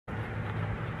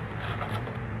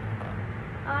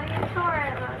Oh, you tore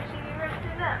it, though. She ripped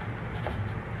it up.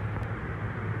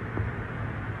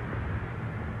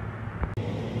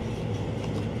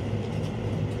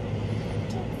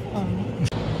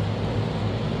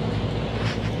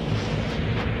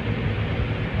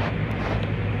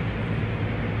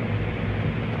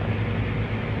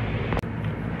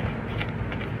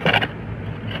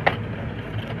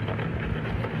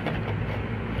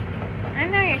 I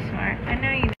know you're smart. I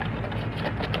know you know.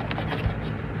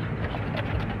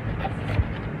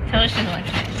 Tell her she doesn't like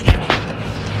it.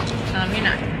 Tell him you're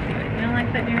not going to do it. You don't like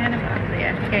putting your hand in box, so you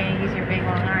have to carry and use your big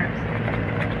long arms.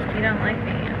 You don't like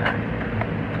being in a box.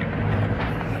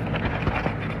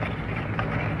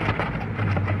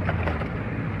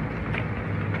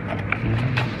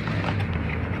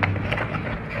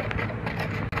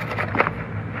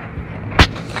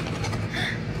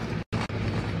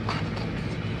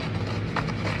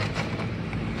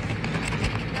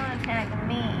 Don't attack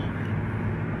me.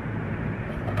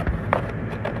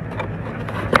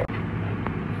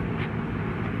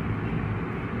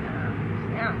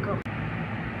 Now go.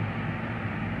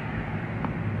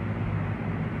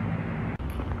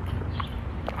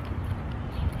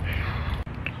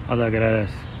 Hola,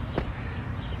 gracias.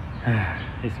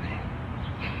 It's me.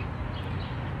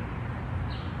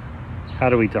 How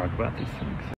do we talk about these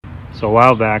things? So a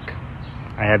while back,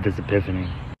 I had this epiphany.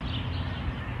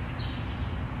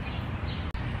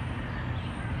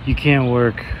 You can't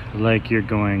work like you're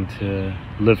going to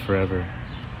live forever.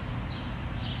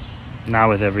 Not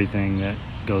with everything that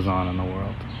goes on in the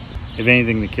world. If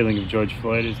anything, the killing of George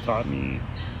Floyd has taught me,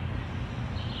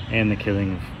 and the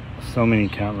killing of so many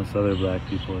countless other black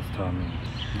people has taught me,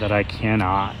 that I can't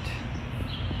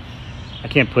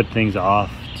put things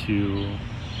off to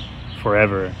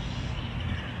forever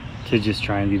to just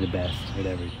try and be the best at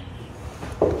everything.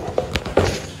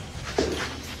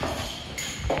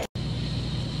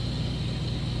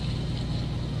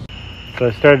 So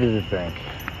I started to think.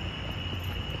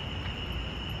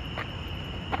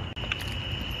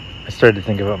 I started to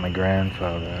think about my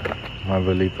grandfather, my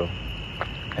abuelito,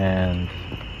 and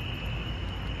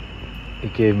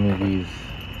it gave me these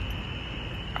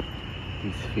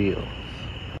feels.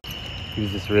 He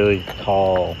was this really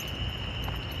tall,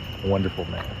 wonderful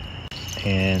man,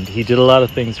 and he did a lot of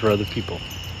things for other people.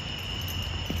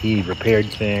 He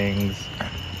repaired things,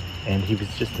 and he was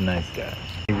just a nice guy.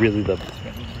 He really loved his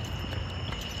family.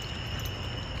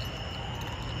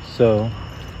 So,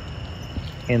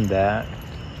 in that,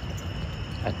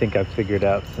 I think I've figured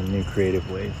out some new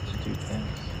creative ways to do things.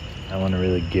 I want to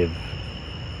really give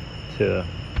to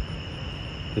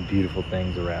the beautiful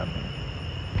things around me.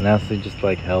 And honestly, just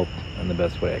like help in the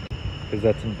best way I can. Because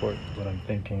that's important. What I'm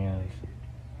thinking is,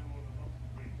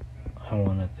 I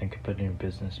want to think of a new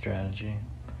business strategy.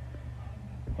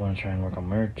 I want to try and work on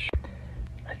merch.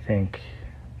 I think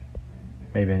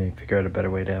maybe I need to figure out a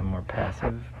better way to have a more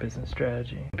passive business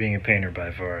strategy. Being a painter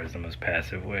by far is the most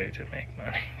passive way to make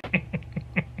money.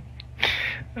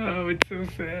 Oh, it's so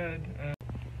sad.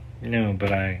 No,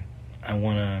 but I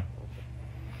want to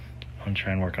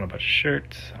try and work on a bunch of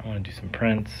shirts. I want to do some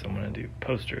prints. I want to do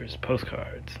posters,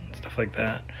 postcards, and stuff like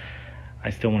that.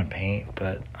 I still want to paint,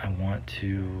 but I want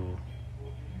to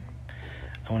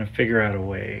figure out a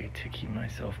way to keep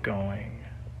myself going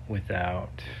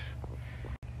without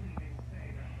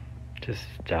just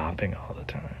stopping all the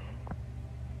time.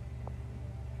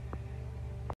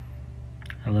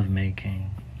 I love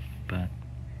making, but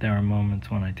there are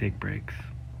moments when I take breaks.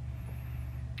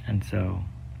 And so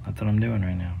that's what I'm doing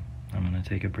right now. I'm gonna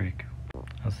take a break.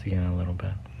 I'll see you in a little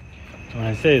bit. So when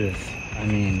I say this, I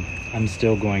mean, I'm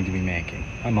still going to be making.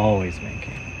 I'm always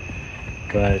making.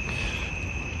 But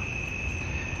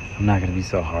I'm not gonna be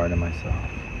so hard on myself.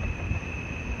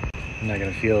 I'm not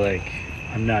gonna feel like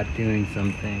I'm not doing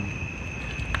something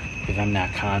if I'm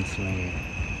not constantly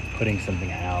putting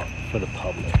something out for the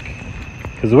public.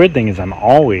 Because the weird thing is I'm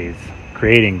always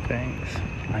creating things.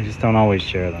 I just don't always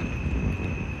share them.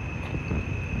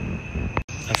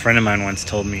 A friend of mine once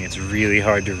told me it's really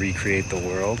hard to recreate the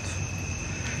world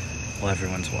while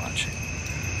everyone's watching.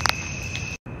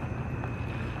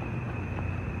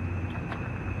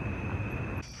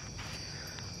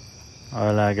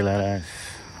 Hola, Gladys.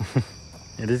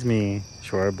 It is me,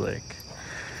 Shora Blake.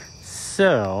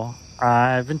 So,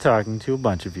 I've been talking to a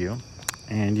bunch of you,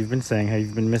 and you've been saying how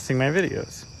you've been missing my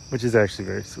videos, which is actually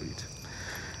very sweet.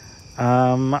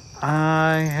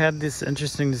 I had this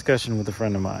interesting discussion with a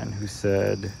friend of mine who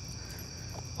said,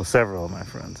 well, several of my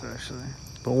friends actually,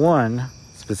 but one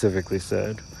specifically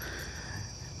said,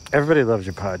 everybody loves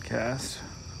your podcast,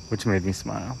 which made me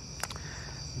smile.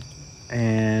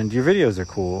 and your videos are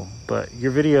cool, but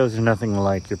your videos are nothing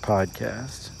like your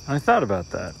podcast. And I thought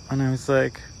about that, and I was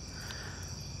like,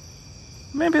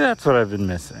 maybe that's what I've been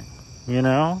missing, you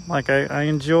know? Like, I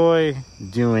enjoy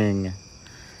doing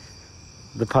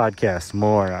the podcast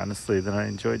more, honestly, than I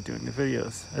enjoyed doing the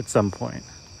videos at some point.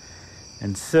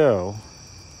 And so,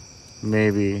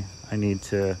 maybe I need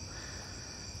to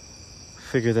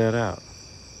figure that out.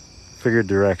 Figure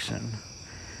direction.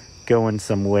 Go in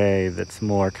some way that's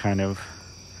more kind of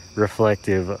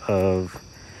reflective of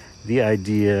the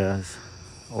ideas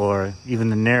or even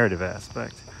the narrative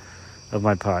aspect of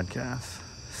my podcast.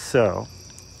 So,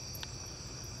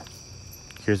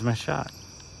 here's my shot.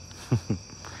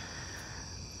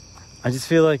 I just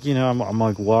feel like, you know, I'm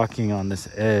like walking on this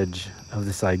edge of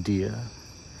this idea.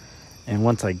 And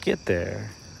once I get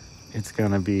there, it's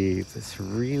going to be this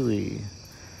really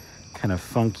kind of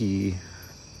funky,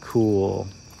 cool,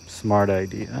 smart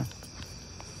idea.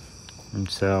 And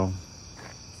so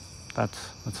that's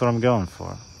what I'm going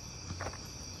for.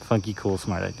 Funky, cool,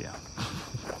 smart idea.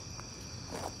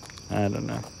 I don't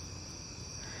know.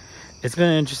 It's been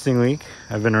an interesting week.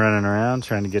 I've been running around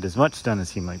trying to get as much done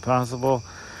as humanly possible.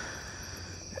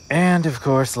 And of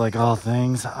course, like all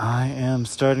things, I am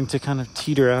starting to kind of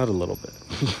teeter out a little bit.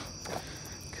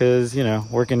 Because, you know,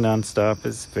 working nonstop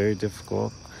is very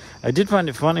difficult. I did find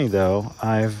it funny, though.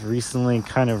 I've recently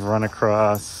kind of run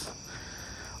across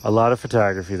a lot of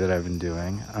photography that I've been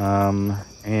doing.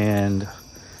 And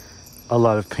a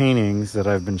lot of paintings that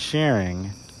I've been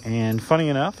sharing. And funny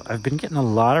enough, I've been getting a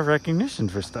lot of recognition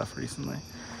for stuff recently.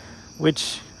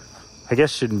 Which I guess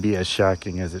shouldn't be as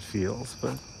shocking as it feels,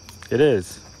 but it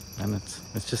is. And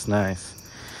it's just nice.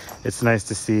 It's nice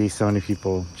to see so many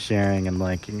people sharing and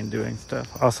liking and doing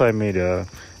stuff. Also, I made a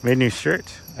new shirt.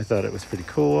 I thought it was pretty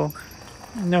cool.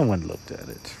 No one looked at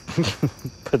it,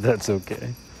 but that's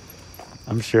okay.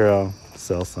 I'm sure I'll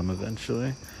sell some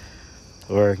eventually,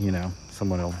 or you know,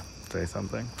 someone will say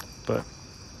something. But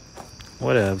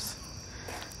whatevs.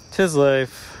 'Tis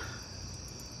life.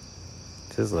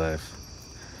 'Tis life.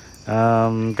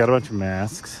 Got a bunch of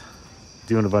masks.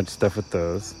 Doing a bunch of stuff with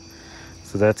those.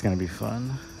 So that's going to be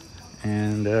fun.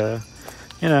 And,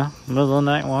 you know, middle of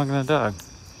the night walking the dog.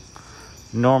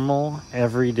 Normal,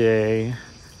 everyday,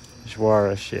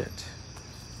 Shwara shit.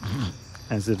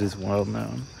 As it is well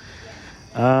known.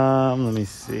 Let me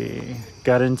see.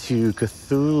 Got into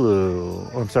Cthulhu.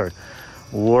 Oh, I'm sorry.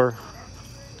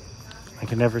 I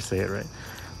can never say it right.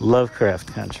 Lovecraft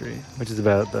Country, which is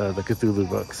about the Cthulhu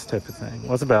books type of thing.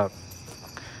 Well, it's about...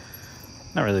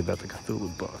 Not really about the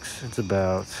Cthulhu books. It's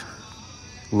about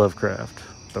Lovecraft,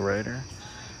 the writer,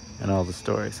 and all the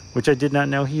stories. Which I did not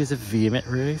know he is a vehement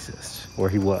racist. Or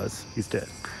he was. He's dead.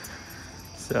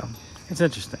 So, it's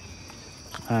interesting.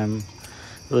 I'm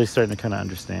really starting to kind of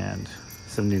understand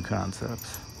some new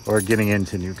concepts. Or getting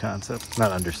into new concepts.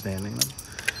 Not understanding them.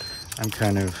 I'm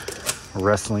kind of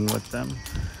wrestling with them.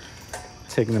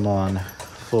 Taking them on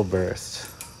full burst.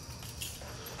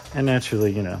 And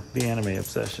naturally, you know, the anime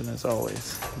obsession is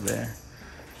always there.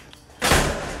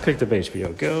 Picked up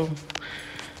HBO Go.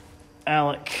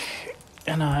 Alec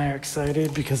and I are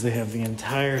excited because they have the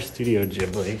entire Studio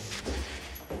Ghibli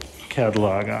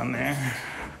catalog on there.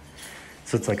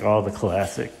 So it's like all the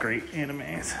classic great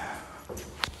animes.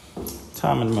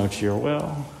 Tom and Mochi are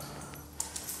well.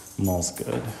 Mul's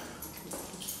good.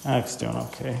 Alec's doing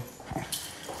okay.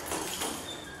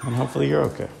 And hopefully you're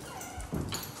okay.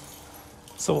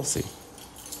 So we'll see.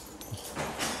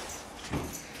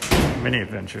 Many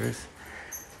adventures,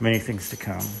 many things to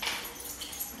come.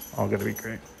 All gonna be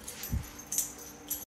great.